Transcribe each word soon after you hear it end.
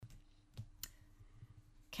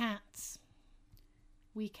Cats.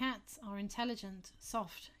 We cats are intelligent,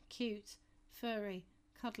 soft, cute, furry,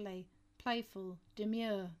 cuddly, playful,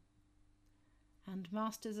 demure, and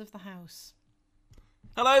masters of the house.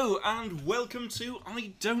 Hello and welcome to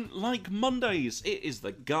I Don't Like Mondays. It is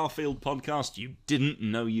the Garfield podcast you didn't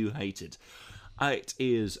know you hated. It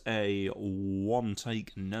is a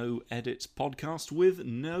one-take, no-edits podcast with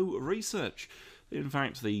no research. In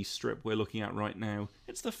fact, the strip we're looking at right now,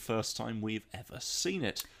 it's the first time we've ever seen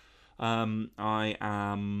it. I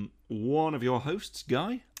am one of your hosts,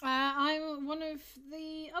 Guy. I'm one of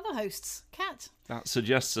the other hosts, Kat. That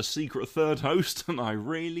suggests a secret third host, and I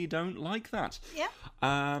really don't like that. Yeah.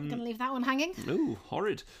 I'm going to leave that one hanging. Ooh,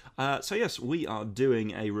 horrid. So yes, we are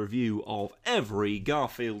doing a review of every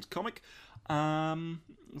Garfield comic.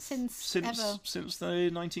 Since ever. Since the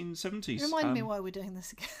 1970s. Remind me why we're doing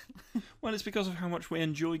this again. Well, it's because of how much we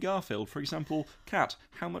enjoy Garfield. For example, Kat,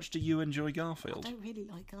 how much do you enjoy Garfield? I don't really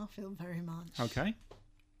like Garfield very much. Okay.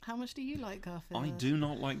 How much do you like Garfield? I do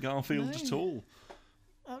not like Garfield at all.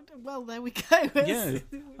 Oh, well, there we go. Yeah.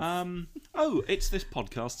 It's this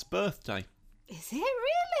podcast's birthday. Is it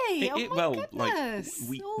really? Goodness.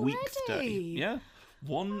 Week's day. Yeah.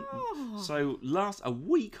 So a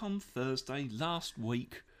week on Thursday last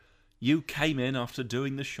week, you came in after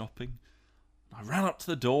doing the shopping. I ran up to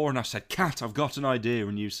the door and I said, "Kat, I've got an idea."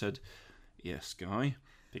 And you said, "Yes, Guy,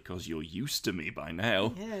 because you're used to me by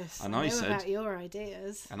now." Yes, and I know about your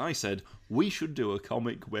ideas. And I said, we should do a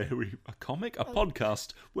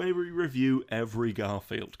podcast where we review every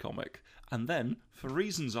Garfield comic. And then, for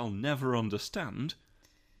reasons I'll never understand,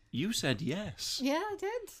 you said yes. Yeah, I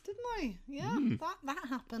did, didn't I? Yeah, that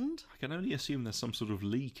happened. I can only assume there's some sort of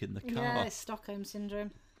leak in the car. Yeah, it's Stockholm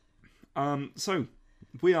Syndrome. So,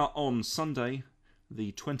 we are on Sunday,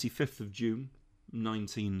 the 25th of June,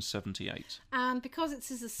 1978. And because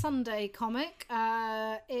it's a Sunday comic,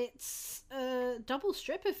 it's a double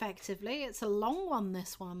strip, effectively. It's a long one,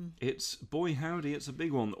 this one. It's, boy howdy, it's a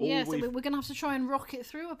big one. So we're going to have to try and rock it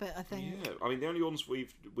through a bit, I think. Yeah, I mean, the only ones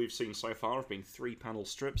we've seen so far have been 3-panel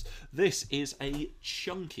strips. This is a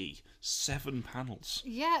chunky 7 panels.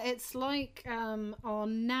 Yeah, it's like our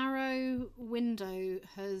narrow window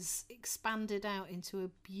has expanded out into a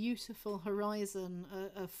beautiful horizon,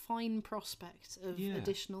 a fine prospect of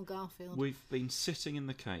additional Garfield. We've been sitting in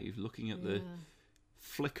the cave looking at the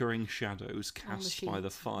flickering shadows cast by the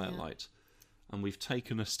firelight, and we've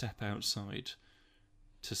taken a step outside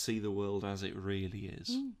to see the world as it really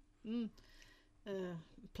is.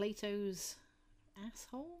 Plato's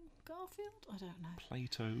asshole Garfield? I don't know.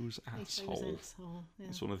 Plato's asshole. Yeah.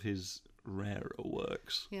 It's one of his rarer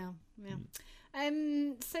works. Yeah.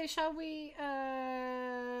 So shall we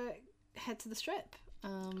head to the strip?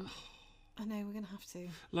 I know we're going to have to.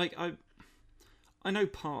 Like, I know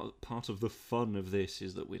part of the fun of this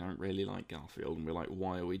is that we don't really like Garfield and we're like,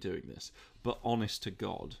 why are we doing this? But honest to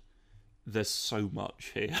God, there's so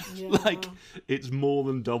much here. Yeah. Like, it's more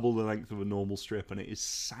than double the length of a normal strip and it is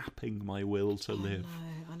sapping my will to live.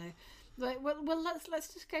 I know. Like, well,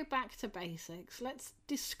 let's just go back to basics. Let's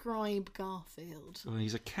describe Garfield. Well,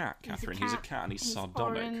 he's a cat, Catherine. He's a cat and he's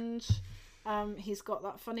sardonic. Orange. He's got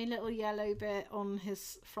that funny little yellow bit on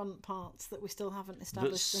his front parts that we still haven't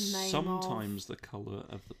established the name of. Sometimes the colour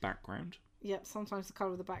of the background. Yep, sometimes the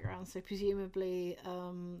colour of the background. So presumably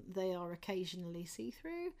they are occasionally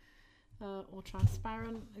see-through or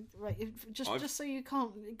transparent. Right, just so you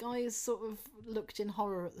can't... Guys sort of looked in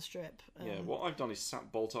horror at the strip. What I've done is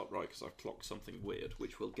sat bolt upright because I've clocked something weird,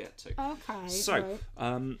 which we'll get to. Okay. So,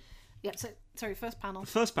 first panel.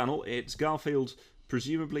 First panel, it's Garfield...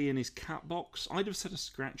 presumably in his cat box. I'd have said a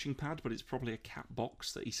scratching pad, but it's probably a cat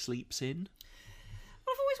box that he sleeps in.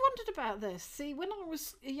 I've always wondered about this. See, when I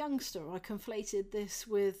was a youngster, I conflated this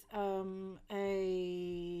with a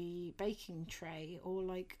baking tray or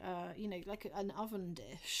like an oven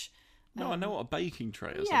dish. No, I know what a baking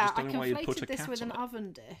tray is. Yeah, I just don't know why you'd put a cat this with on an it.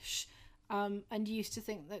 oven dish, and used to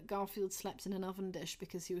think that Garfield slept in an oven dish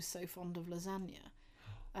because he was so fond of lasagna.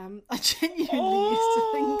 I genuinely used to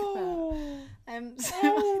think that. No!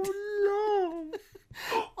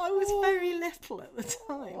 I was very little at the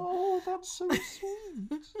time. Oh, that's so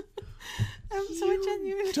sweet. So I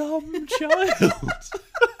genuinely... dumb child.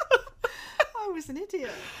 I was an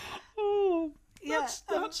idiot. Oh,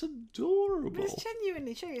 that's adorable. It's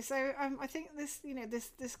genuinely true. So I think this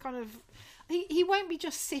kind of... He won't be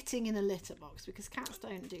just sitting in a litter box because cats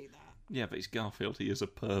don't do that. Yeah, but he's Garfield. He is a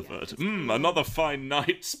pervert. Another fine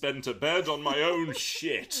night spent abed on my own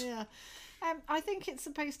shit. Yeah. I think it's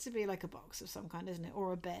supposed to be like a box of some kind, isn't it?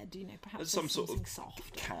 Or a bed, perhaps some sort of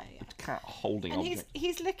soft. cat holding and object.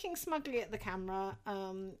 He's looking smugly at the camera,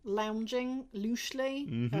 lounging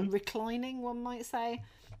loosely, reclining, one might say,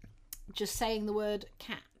 just saying the word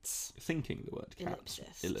cats. Thinking the word cats.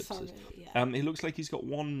 Ellipsis. Sorry, yeah. He looks like he's got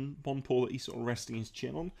one paw that he's sort of resting his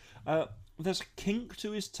chin on. There's a kink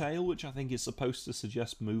to his tail, which I think is supposed to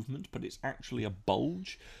suggest movement, but it's actually a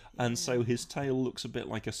bulge, and so his tail looks a bit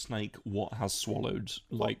like a snake. What has swallowed,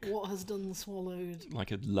 what has done swallowed,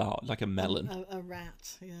 like a melon, a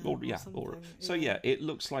rat, So it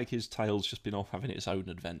looks like his tail's just been off having its own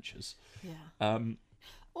adventures. Yeah.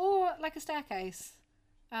 Or like a staircase.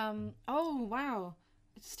 Oh wow.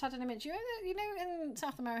 I just had an image. You know, in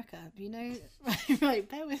South America, right,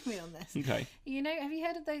 bear with me on this. Okay. Have you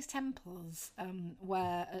heard of those temples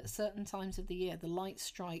where at certain times of the year the light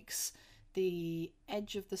strikes the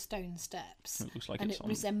edge of the stone steps, it looks like and it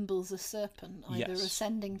resembles a serpent, either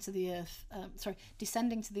descending to the earth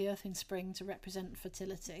in spring to represent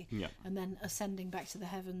fertility, and then ascending back to the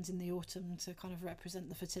heavens in the autumn to kind of represent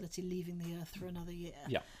the fertility leaving the earth for another year.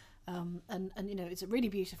 Yeah. And it's really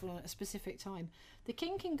beautiful at a specific time. The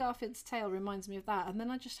kink in Garfield's tail reminds me of that, and then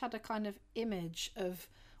I just had a kind of image of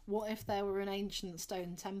what if there were an ancient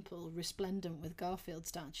stone temple resplendent with Garfield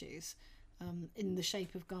statues, in the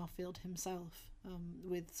shape of Garfield himself,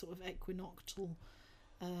 with sort of equinoctial.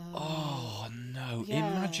 Oh no!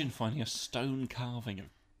 Yeah. Imagine finding a stone carving of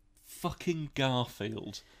fucking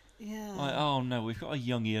Garfield. Yeah. Like, oh no, we've got a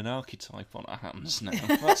Jungian archetype on our hands now.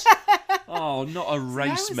 That's, not a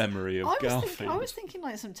race memory of Garfield. I was thinking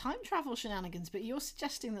like some time travel shenanigans, but you're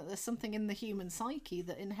suggesting that there's something in the human psyche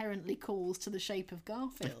that inherently calls to the shape of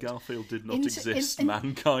Garfield. If Garfield did not exist,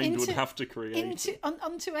 mankind would have to create it.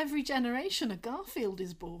 Unto every generation, a Garfield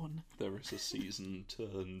is born. There is a season,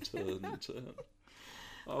 turn.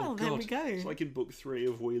 Oh, well, God. there we go. It's like in book 3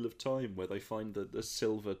 of Wheel of Time, where they find the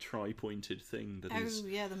silver tri-pointed thing that is... Oh,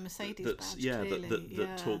 yeah, the Mercedes badge,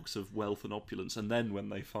 that talks of wealth and opulence, and then when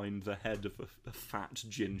they find the head of a fat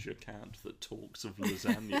ginger cat that talks of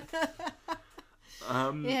lasagna.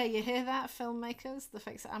 You hear that, filmmakers, the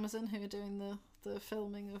folks at Amazon who are doing the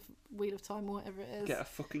filming of Wheel of Time or whatever it is. Get a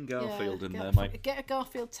fucking Garfield in there, mate. Get a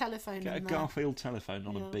Garfield telephone in there. Get a Garfield telephone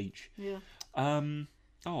on a beach. Yeah.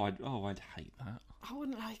 I'd hate that. I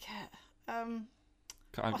wouldn't like it.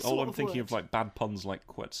 All I'm thinking of like bad puns like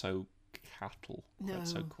Quetzalcoatl. No.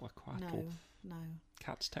 Quetzalcoatl. No.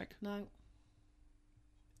 Cat's tech. No.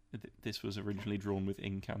 This was originally drawn with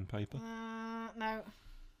ink and paper. No.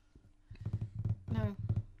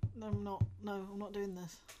 I'm not. No, I'm not doing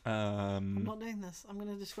this. I'm not doing this. I'm going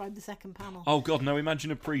to describe the second panel. Oh God, no!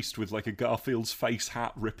 Imagine a priest with like a Garfield's face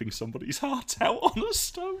hat ripping somebody's heart out on a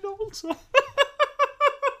stone altar.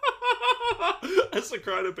 As the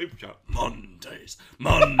crowd of people shout, Mondays.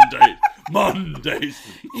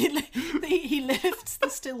 He lifts the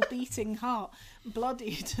still beating heart,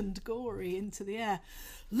 bloodied and gory, into the air.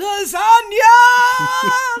 Lasagna!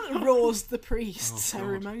 Roars the priest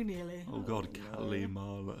ceremonially. Oh God,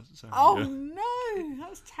 Kalima lasagna. Oh no,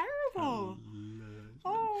 that's terrible.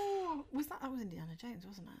 Oh, that was Indiana Jones,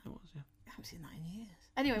 wasn't it? It was, yeah. I haven't seen that in years.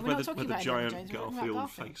 Anyway, we're not talking about Indiana Jones. Where the giant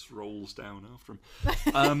Garfield face rolls down after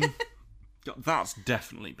him. That's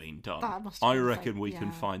definitely been done. I reckon we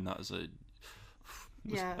can find that as a...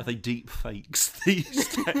 Are they deep fakes these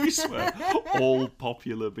days where all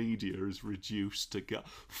popular media is reduced to...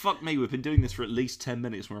 Fuck me, we've been doing this for at least 10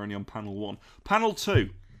 minutes. We're only on panel 1. Panel 2.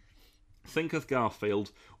 Think of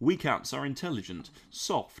Garfield. We cats are intelligent,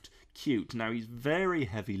 soft, cute. Now, he's very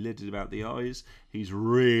heavy-lidded about the eyes. He's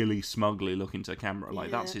really smugly looking to camera. Like,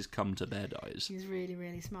 that's his come-to-bed eyes. He's really,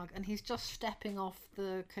 really smug. And he's just stepping off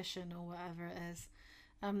the cushion or whatever it is.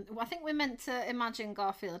 I think we're meant to imagine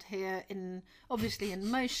Garfield here, obviously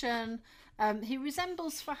in motion. He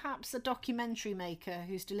resembles perhaps a documentary maker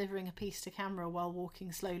who's delivering a piece to camera while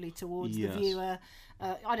walking slowly towards the viewer.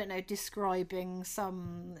 I don't know, describing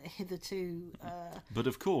some hitherto... But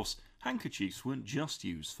of course, handkerchiefs weren't just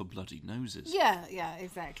used for bloody noses. Yeah,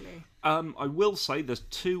 exactly. I will say there's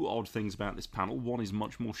two odd things about this panel. One is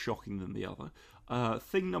much more shocking than the other.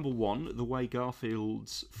 Thing number one, the way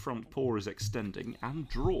Garfield's front paw is extending and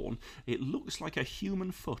drawn, it looks like a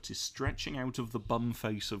human foot is stretching out of the bum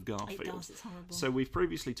face of Garfield. It does, it's horrible. So we've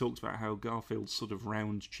previously talked about how Garfield's sort of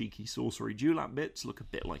round, cheeky, sorcery dewlap bits look a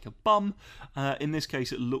bit like a bum. In this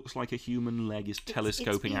case, it looks like a human leg is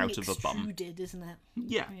telescoping out of a bum. It's extruded, isn't it?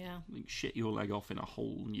 Yeah. Like shit your leg off in a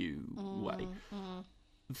whole new way.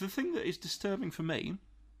 The thing that is disturbing for me...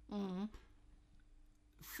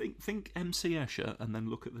 Think MC Escher and then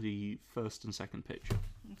look at the first and second picture.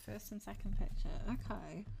 First and second picture.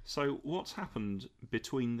 Okay. So what's happened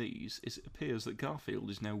between these is it appears that Garfield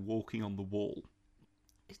is now walking on the wall.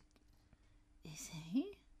 Is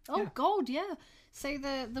he? Oh, God, yeah. So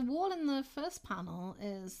the wall in the first panel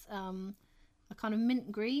is a kind of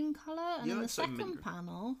mint green colour, and in the second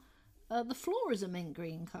panel, the floor is a mint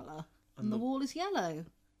green colour, and the wall is yellow.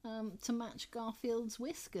 To match Garfield's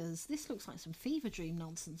whiskers. This looks like some fever dream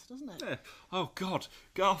nonsense, doesn't it? Yeah. Oh, God.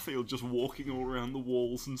 Garfield just walking all around the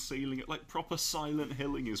walls and ceiling it, like proper Silent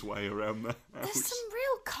Hilling his way around the house. There's some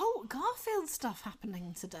real cult Garfield stuff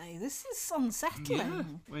happening today. This is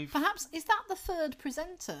unsettling. Yeah, Perhaps, is that the third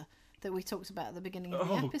presenter that we talked about at the beginning of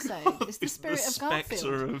the episode? God. It's the spirit the of Garfield.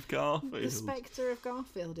 spectre of Garfield. The spectre of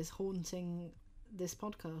Garfield is haunting this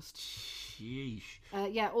podcast. Sheesh.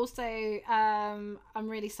 Also, I'm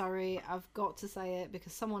really sorry. I've got to say it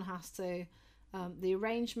because someone has to. The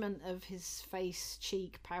arrangement of his face,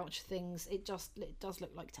 cheek, pouch things, it does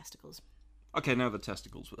look like testicles. Okay, now the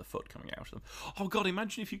testicles with a foot coming out of them. Oh, God,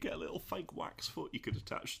 imagine if you get a little fake wax foot you could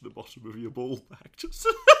attach to the bottom of your ball bag. Just...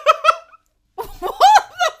 What the fuck?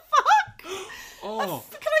 Oh.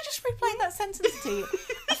 Can I just replay that sentence to you?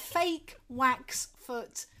 A fake wax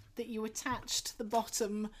foot that you attach to the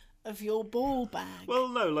bottom of your ball bag. Well,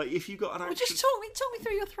 no, like if you got an action... Well, just talk me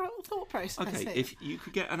through your thought process. Okay, here. if you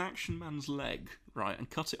could get an Action Man's leg, right, and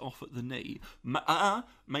cut it off at the knee,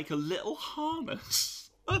 make a little harness,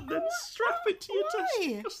 and then strap it to your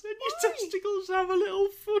testicles, then your testicles have a little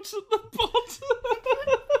foot at the bottom.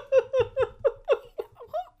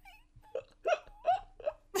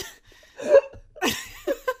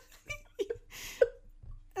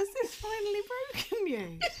 Has this finally broken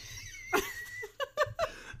you?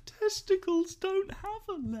 Testicles don't have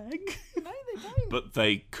a leg. No, they don't. But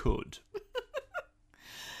they could.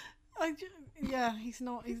 He's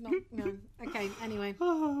not. No. Okay, anyway.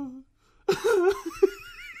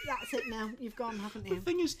 That's it now. You've gone, haven't you? The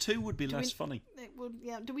thing is, 2 would be less funny. It would,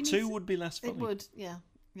 yeah. Do we need 2 would be less funny. It would, yeah.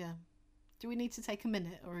 Do we need to take a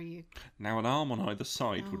minute, or are you... Now, an arm on either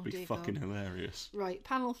side would be dear fucking God. hilarious. Right,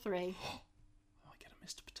 panel 3. Oh, I get a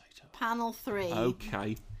Mr. Potato. Panel 3.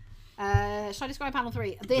 Okay. Shall I describe panel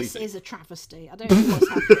 3? This is a travesty. I don't know what's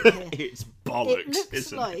happening here. It's bollocks, It looks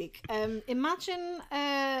isn't like, imagine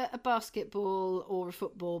a basketball or a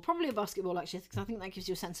football, probably a basketball actually, because I think that gives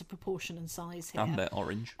you a sense of proportion and size here. And they're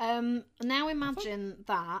orange. Now imagine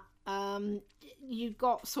that you've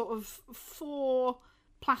got sort of 4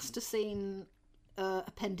 plasticine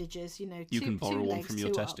appendages, you know, you can borrow two one legs, from your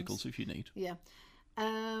 2 testicles arms. if you need. Yeah.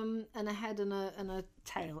 And a head and a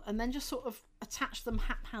tail, and then just sort of attach them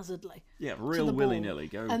haphazardly. Yeah, real willy-nilly.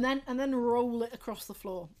 Go. And then roll it across the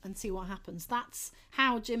floor and see what happens. That's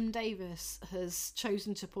how Jim Davis has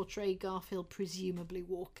chosen to portray Garfield presumably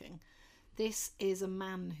walking. This is a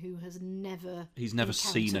man who has never... He's never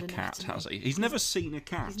seen a cat, has he? He's never seen a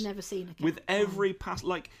cat. He's never seen a cat. With every pass...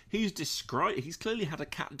 Like, he's clearly had a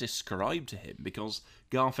cat described to him because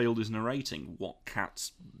Garfield is narrating what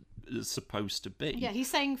cats are supposed to be. Yeah, he's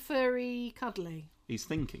saying furry, cuddly. He's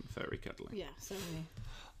thinking furry, cuddly. Yeah, certainly.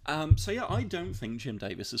 So, yeah, I don't think Jim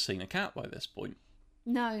Davis has seen a cat by this point.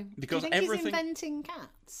 No. Because do you think he's inventing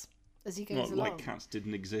cats as he goes along? Like cats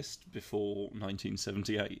didn't exist before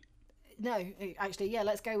 1978. No, actually, yeah,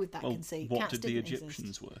 let's go with that conceit. What Cats did the didn't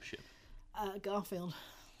Egyptians exist. worship? Garfield.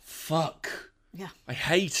 Fuck. Yeah. I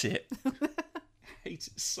hate it. I hate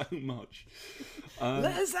it so much.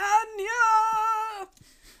 Lasagna!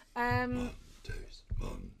 Mondays.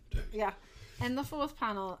 Yeah. In the 4th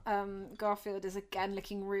panel, Garfield is again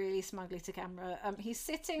looking really smugly to camera. He's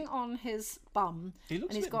sitting on his bum. He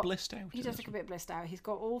looks a bit blissed out. He does look a bit blissed out. He's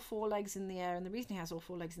got all 4 legs in the air, and the reason he has all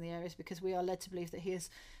 4 legs in the air is because we are led to believe that he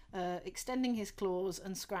is extending his claws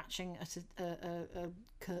and scratching at a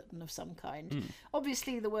curtain of some kind.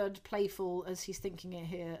 Obviously, the word playful, as he's thinking it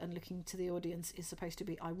here and looking to the audience, is supposed to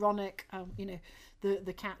be ironic. You know,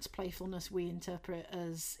 the cat's playfulness we interpret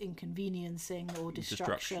as inconveniencing or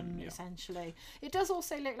destruction. Essentially. It does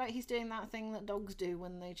also look like he's doing that thing that dogs do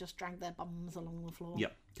when they just drag their bums along the floor. Yeah.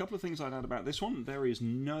 A couple of things I'd add about this one. There is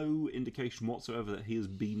no indication whatsoever that he has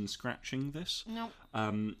been scratching this. No.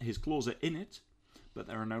 His claws are in it, but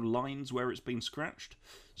there are no lines where it's been scratched.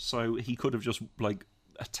 So he could have just, like,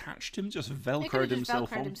 attached him, just velcroed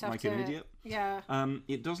himself on like an idiot. Yeah.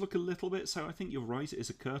 It does look a little bit, so I think you're right, it is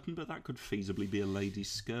a curtain, but that could feasibly be a lady's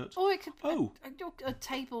skirt. Or it could be a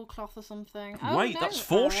tablecloth or something. Wait, that's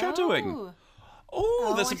foreshadowing.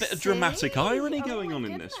 Oh, there's a bit of dramatic irony going on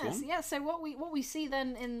in this one. Yeah, so what we see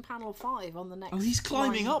then in panel 5 on the next. Oh, he's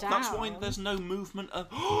climbing up. Down. That's why there's no movement.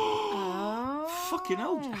 Fucking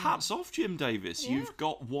hell! Hats off, Jim Davis. Yeah. You've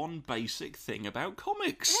got one basic thing about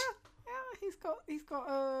comics. Yeah, he's got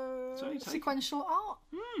a sequential art.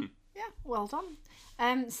 Hmm. Yeah, well done.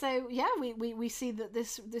 So yeah, we see that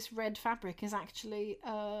this red fabric is actually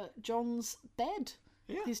John's bed,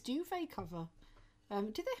 his duvet cover.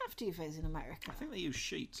 Do they have duvets in America? I think they use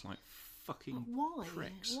sheets like fucking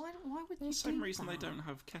pricks. Why would you The same do reason that? they don't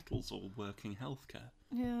have kettles or working healthcare.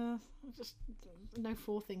 Yeah, just no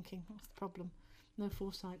forethinking. That's the problem. No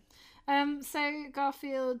foresight. So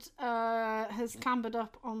Garfield has clambered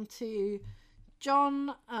up onto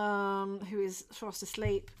John, who is fast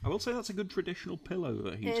asleep. I will say that's a good traditional pillow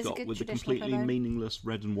that It he's is a got good with the traditional completely pillow. meaningless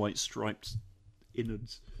red and white striped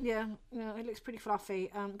innards. Yeah, it looks pretty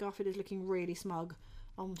fluffy. Garfield is looking really smug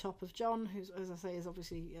on top of John, who, as I say, is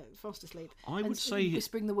obviously fast asleep. I would say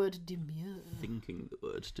whispering the word demure. Thinking the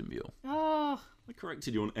word demure. Oh, I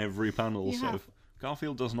corrected you on every panel, You so have.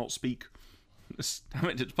 Garfield does not speak. Damn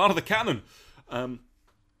it, it's part of the canon.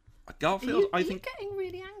 Garfield, are I you think. getting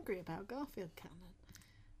really angry about Garfield canon?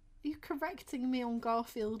 Are you correcting me on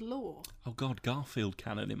Garfield lore? Oh god, Garfield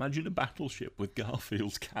cannon. Imagine a battleship with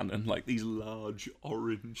Garfield's cannon, like these large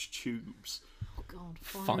orange tubes. Oh God,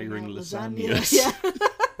 Firing out lasagnas. Yeah.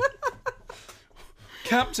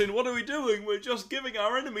 Captain, what are we doing? We're just giving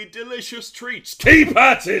our enemy delicious treats. Keep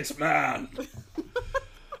at it, man!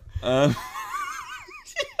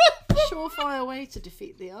 Surefire way to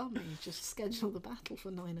defeat the army. Just schedule the battle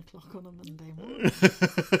for 9 o'clock on a Monday morning.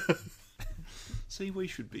 See, we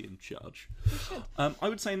should be in charge. I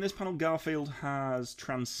would say in this panel, Garfield has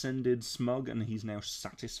transcended smug and he's now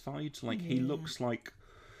satisfied. Like, he looks like...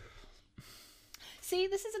 See,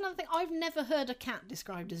 this is another thing. I've never heard a cat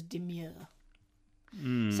described as demure.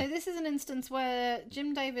 So this is an instance where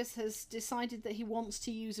Jim Davis has decided that he wants to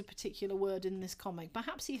use a particular word in this comic.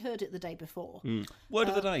 Perhaps he heard it the day before. Word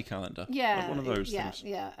of the day calendar. Yeah, Like one of those things.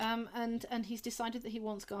 Yeah. And he's decided that he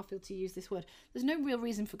wants Garfield to use this word. There's no real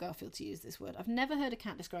reason for Garfield to use this word. I've never heard a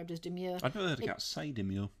cat described as demure. I've never heard a cat say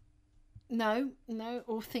demure. No,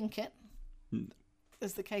 or think it,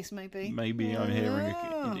 as the case may be. Maybe I'm hearing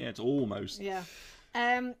a... Yeah, it's almost... Yeah.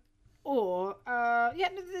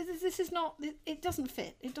 This is not. It doesn't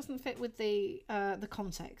fit. It doesn't fit with the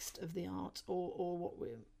context of the art or what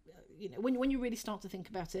we're. When you really start to think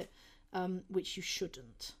about it, which you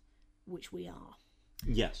shouldn't, which we are.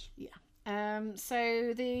 Yes. Yeah.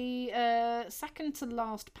 So the second to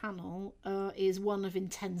last panel is one of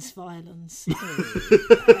intense violence.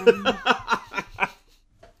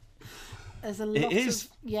 There's a lot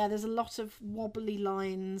there's a lot of wobbly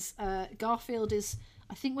lines. Garfield is,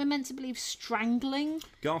 I think we're meant to believe, strangling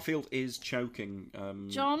Garfield is choking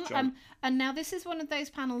John. And now this is one of those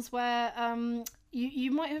panels where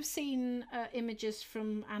you might have seen images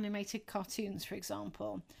from animated cartoons, for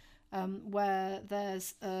example, where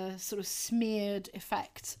there's a sort of smeared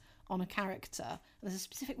effect on a character. There's a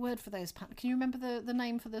specific word for those panels. Can you remember the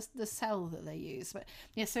name for the cell that they use? But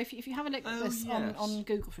yeah, so if you have a look at this on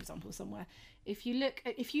Google, for example, somewhere, if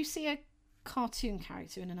you see a cartoon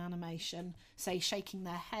character in an animation, say shaking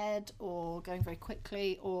their head or going very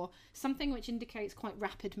quickly or something which indicates quite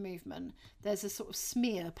rapid movement, there's a sort of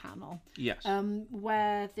smear panel. Yes.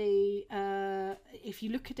 Where if you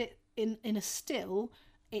look at it in a still,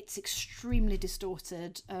 it's extremely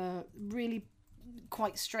distorted, really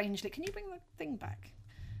quite strangely. Can you bring the thing back?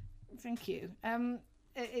 Thank you.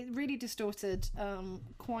 It really distorted.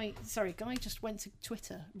 Guy just went to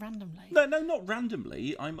Twitter randomly. No, not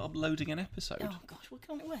randomly. I'm uploading an episode. Oh gosh, what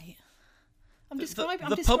can't it wait? I'm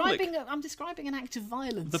describing an act of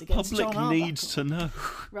violence The against public John needs Arbuckle. to know.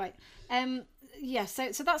 Right.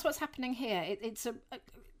 So that's what's happening here. It's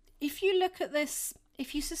if you look at this,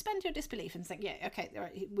 if you suspend your disbelief and think, yeah, okay,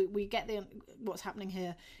 right, we get what's happening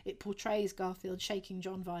here. It portrays Garfield shaking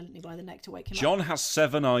John violently by the neck to wake him up. John has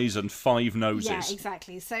 7 eyes and 5 noses. Yeah,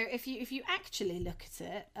 exactly. So if you actually look at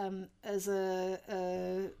it as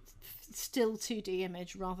a still 2D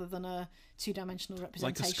image rather than a 2-dimensional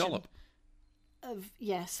representation, like a scallop.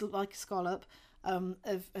 Like a scallop.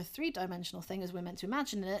 Of a 3-dimensional thing as we're meant to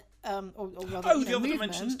imagine it, or rather, the other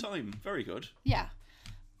dimension's time. Very good. Yeah.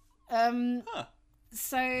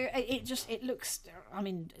 So it looks. I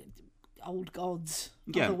mean, old gods,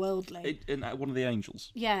 otherworldly. One of the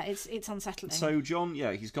angels. Yeah, it's unsettling. So John,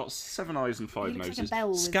 he's got 7 eyes and 5 He looks noses. like a bell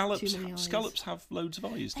with too many eyes. Scallops have loads of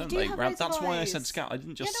eyes, don't do they? have loads That's of why I eyes. said scallop. I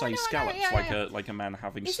didn't just I say know, scallops yeah. like a man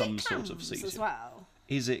having Is some it sort of clams seed. as well?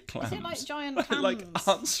 Is it clams? Is it like giant clams? Like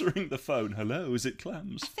answering the phone. Hello, is it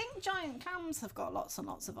clams? I think giant clams have got lots and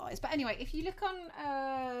lots of eyes. But anyway, if you look on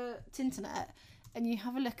Tinternet and you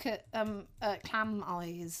have a look at clam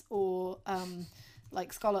eyes or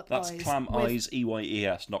like scallop eyes. That's clam eyes,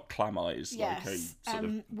 EYES, not clam eyes. Yes, like a sort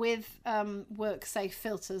of... with work safe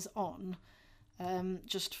filters on.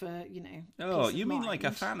 just for, Oh, peace you of mean like a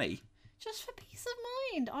mind. fanny? Just for peace of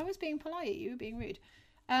mind. I was being polite, you were being rude.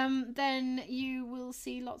 Then you will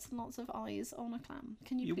see lots and lots of eyes on a clam.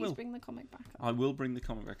 Can you please bring the comic back up? I will bring the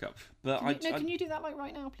comic back up. But can you do that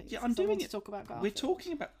right now, please? Yeah, I'm doing it. To talk about Garfield. We're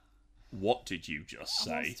talking about... What did you just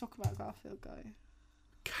say? I want to talk about Garfield, guy.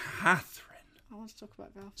 Catherine. I want to talk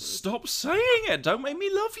about Garfield. Stop saying it. Don't make me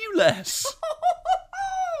love you less.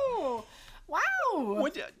 Wow.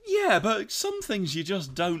 Yeah, but some things you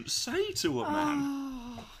just don't say to a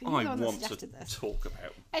man. I want to talk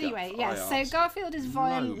about... Anyway, yes, so Garfield is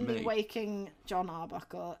violently waking John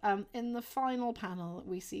Arbuckle. In the final panel,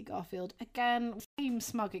 we see Garfield again, same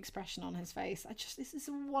smug expression on his face. This is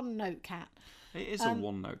a one-note cat. It is a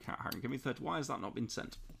one-note cat, Harry. Give me third. Why has that not been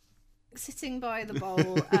sent? Sitting by the bowl.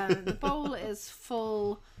 The bowl is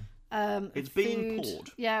full... it's being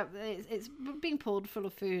poured. Yeah, it's being poured full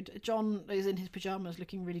of food. John is in his pyjamas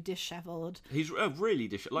looking really dishevelled. He's really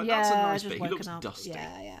dishevelled. That's a nice bit. He looks dusty.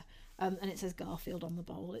 Yeah. And it says Garfield on the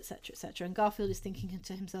bowl, etc., etc. And Garfield is thinking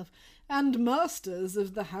to himself, and masters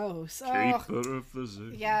of the house. Keeper of the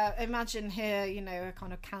zoo. Yeah, imagine here, a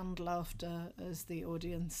kind of canned laughter as the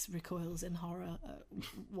audience recoils in horror at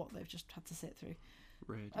what they've just had to sit through.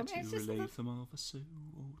 Ready to relieve them of a sue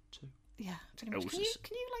or two. Yeah, pretty much.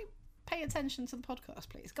 Can you pay attention to the podcast,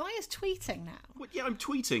 please? Guy is tweeting now. Well, yeah, I'm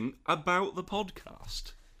tweeting about the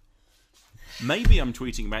podcast. Maybe I'm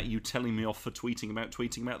tweeting about you telling me off for tweeting about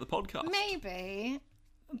the podcast. Maybe,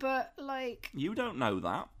 but you don't know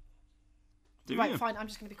that, do you? Right, fine. I'm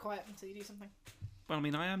just going to be quiet until you do something. Well, I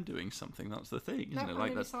mean, I am doing something. That's the thing, isn't it?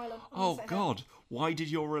 I'm really silent. Oh God, why did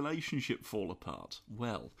your relationship fall apart?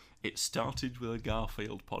 Well, it started with a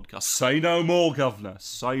Garfield podcast. Say no more, governor.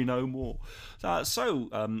 Say no more.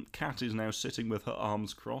 So, Kat is now sitting with her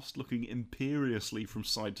arms crossed, looking imperiously from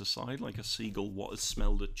side to side like a seagull what has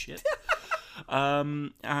smelled a chip.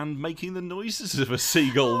 And making the noises of a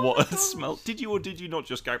seagull what has smelled. Did you or did you not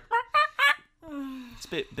just go... It's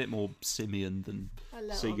a bit more simian than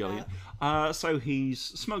seagull. So he's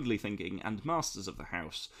smugly thinking, and masters of the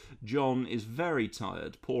house. John is very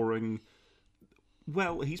tired,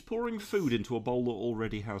 he's pouring food into a bowl that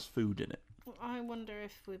already has food in it. I wonder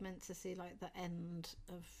if we're meant to see the end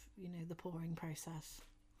of the pouring process.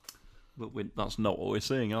 But that's not what we're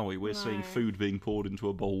seeing, are we? We're seeing food being poured into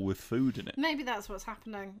a bowl with food in it. Maybe that's what's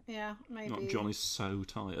happening. Yeah, maybe. Not John is so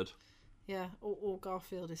tired. Yeah, or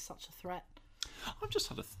Garfield is such a threat. I've just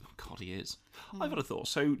had God, he is. I've had a thought.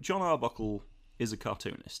 So John Arbuckle is a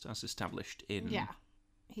cartoonist, as established in... Yeah,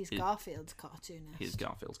 he's Garfield's cartoonist. He's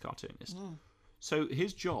Garfield's cartoonist. So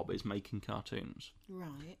his job is making cartoons.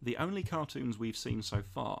 Right. The only cartoons we've seen so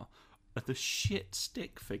far are the shit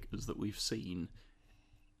stick figures that we've seen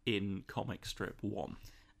in comic strip 1.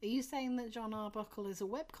 Are you saying that John Arbuckle is a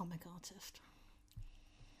webcomic artist?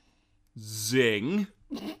 Zing!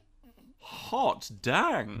 Hot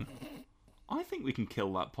dang! I think we can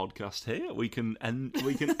kill that podcast here. We can end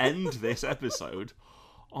this episode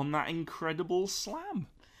on that incredible slam.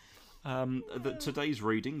 Today's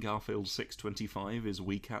reading, Garfield 625, is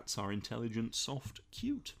 "We cats are intelligent, soft,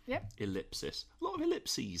 cute." Yep. Ellipsis. A lot of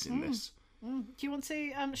ellipses in this. Do you want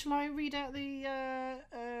to? Shall I read out the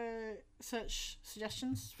search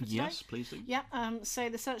suggestions for today? Yes, please do. Yeah. So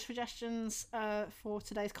the search suggestions for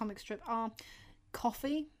today's comic strip are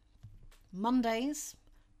coffee, Mondays,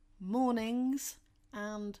 mornings,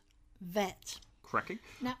 and vet. Cracking.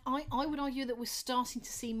 Now, I would argue that we're starting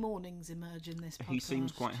to see mornings emerge in this podcast. He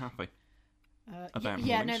seems quite happy about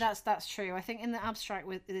yeah, mornings. no, that's true. I think in the abstract,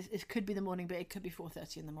 it could be the morning, but it could be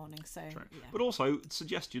 4:30 in the morning. So, yeah. But also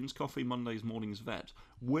suggestions: coffee, Mondays, mornings, vet.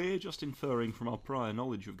 We're just inferring from our prior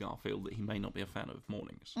knowledge of Garfield that he may not be a fan of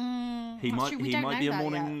mornings. He might be a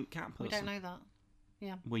morning cat person. We don't know that.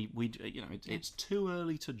 Yeah. It's too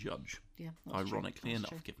early to judge. Yeah. Ironically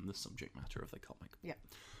enough, given the subject matter of the comic. Yeah.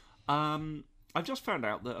 I've just found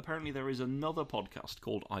out that apparently there is another podcast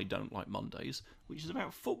called I Don't Like Mondays, which is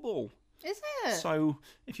about football. Is it? So,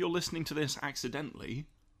 if you're listening to this accidentally,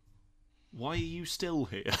 why are you still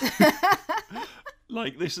here?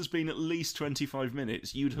 This has been at least 25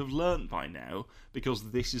 minutes. You'd have learnt by now,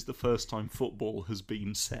 because this is the first time football has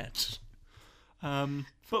been said.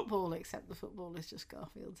 Football, except the football is just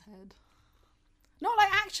Garfield's head. Not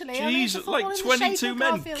actually. Jeez, 22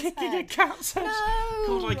 men kicking head. A cat's head.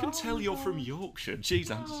 No, God, I can tell you're from Yorkshire. Jeez,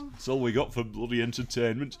 that's all we got for bloody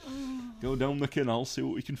entertainment. Go down the canal, see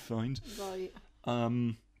what we can find. Right.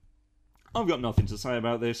 I've got nothing to say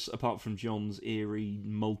about this apart from John's eerie,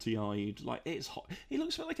 multi-eyed. It's hot. He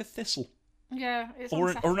looks a bit like a thistle. Yeah, it's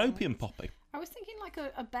or an opium poppy. I was thinking like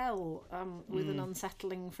a bell with an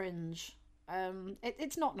unsettling fringe.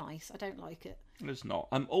 It's not nice. I don't like it. It's not.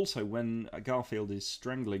 Also, when Garfield is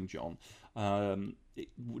strangling John,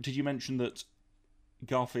 did you mention that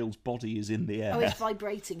Garfield's body is in the air? Oh, it's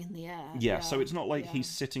vibrating in the air. Yeah, so it's not like he's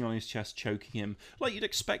sitting on his chest choking him, like you'd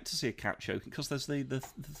expect to see a cat choking, because there's the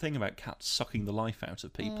thing about cats sucking the life out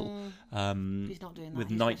of people. He's not doing that. With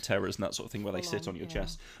night terrors and that sort of thing, where they sit on your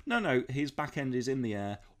chest. No, his back end is in the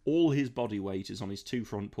air. All his body weight is on his two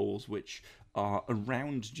front paws, which are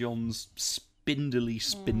around John's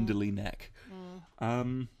spindly neck.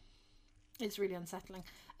 It's really unsettling.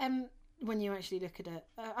 When you actually look at it,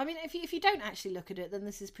 I mean, if you don't actually look at it, then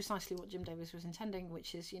this is precisely what Jim Davis was intending,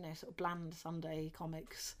 which is, sort of bland Sunday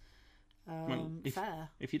comics fare.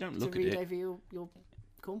 If you don't look at it, to read over your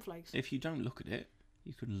cornflakes. If you don't look at it,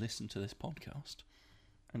 you can listen to this podcast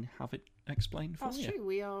and have it explained for you. That's true.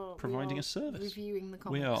 We are providing a service. Reviewing the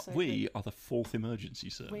comics. We are the fourth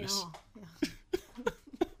emergency service. We are. Yeah.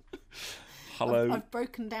 Hello. I've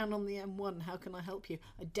broken down on the M1. How can I help you?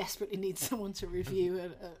 I desperately need someone to review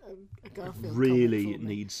a Garfield. Really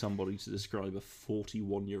need somebody to describe a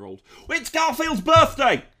 41-year-old. It's Garfield's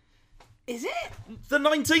birthday. Is it the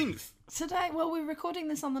 19th today? Well, we're recording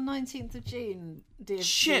this on the 19th of June, dear.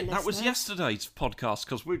 Shit, dear that was yesterday's podcast.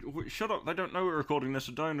 Because we shut up. They don't know we're recording this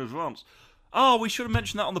a day in advance. Oh, we should have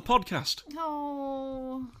mentioned that on the podcast.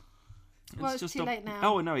 Oh. Well, it's too late now.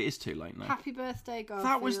 Oh, no, it is too late now. Happy birthday,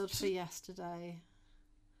 Garfield, for yesterday.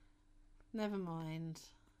 Never mind.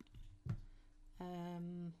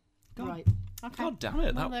 Right. Okay. God damn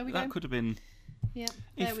it. Well, that could have been... Yeah,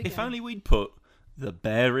 there we go. If only we'd put the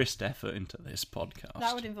barest effort into this podcast.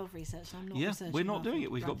 That would involve research. I'm not researching. We're not doing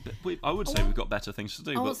it. I would say we've got better things to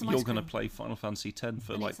do, but you're going to play Final Fantasy X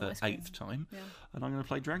for like the 8th time, and I'm going to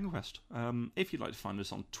play Dragon Quest. If you'd like to find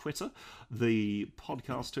us on Twitter, the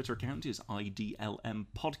podcast Twitter account is IDLM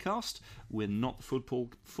Podcast. We're not the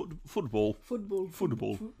football. The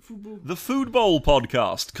Foodball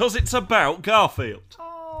Podcast, because it's about Garfield.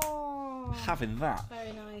 Having that.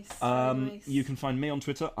 Very nice. You can find me on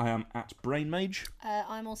Twitter. I am at BrainMage.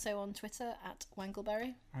 I'm also on Twitter at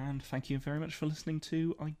Wangleberry. And thank you very much for listening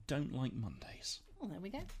to I Don't Like Mondays. Well, there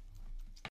we go.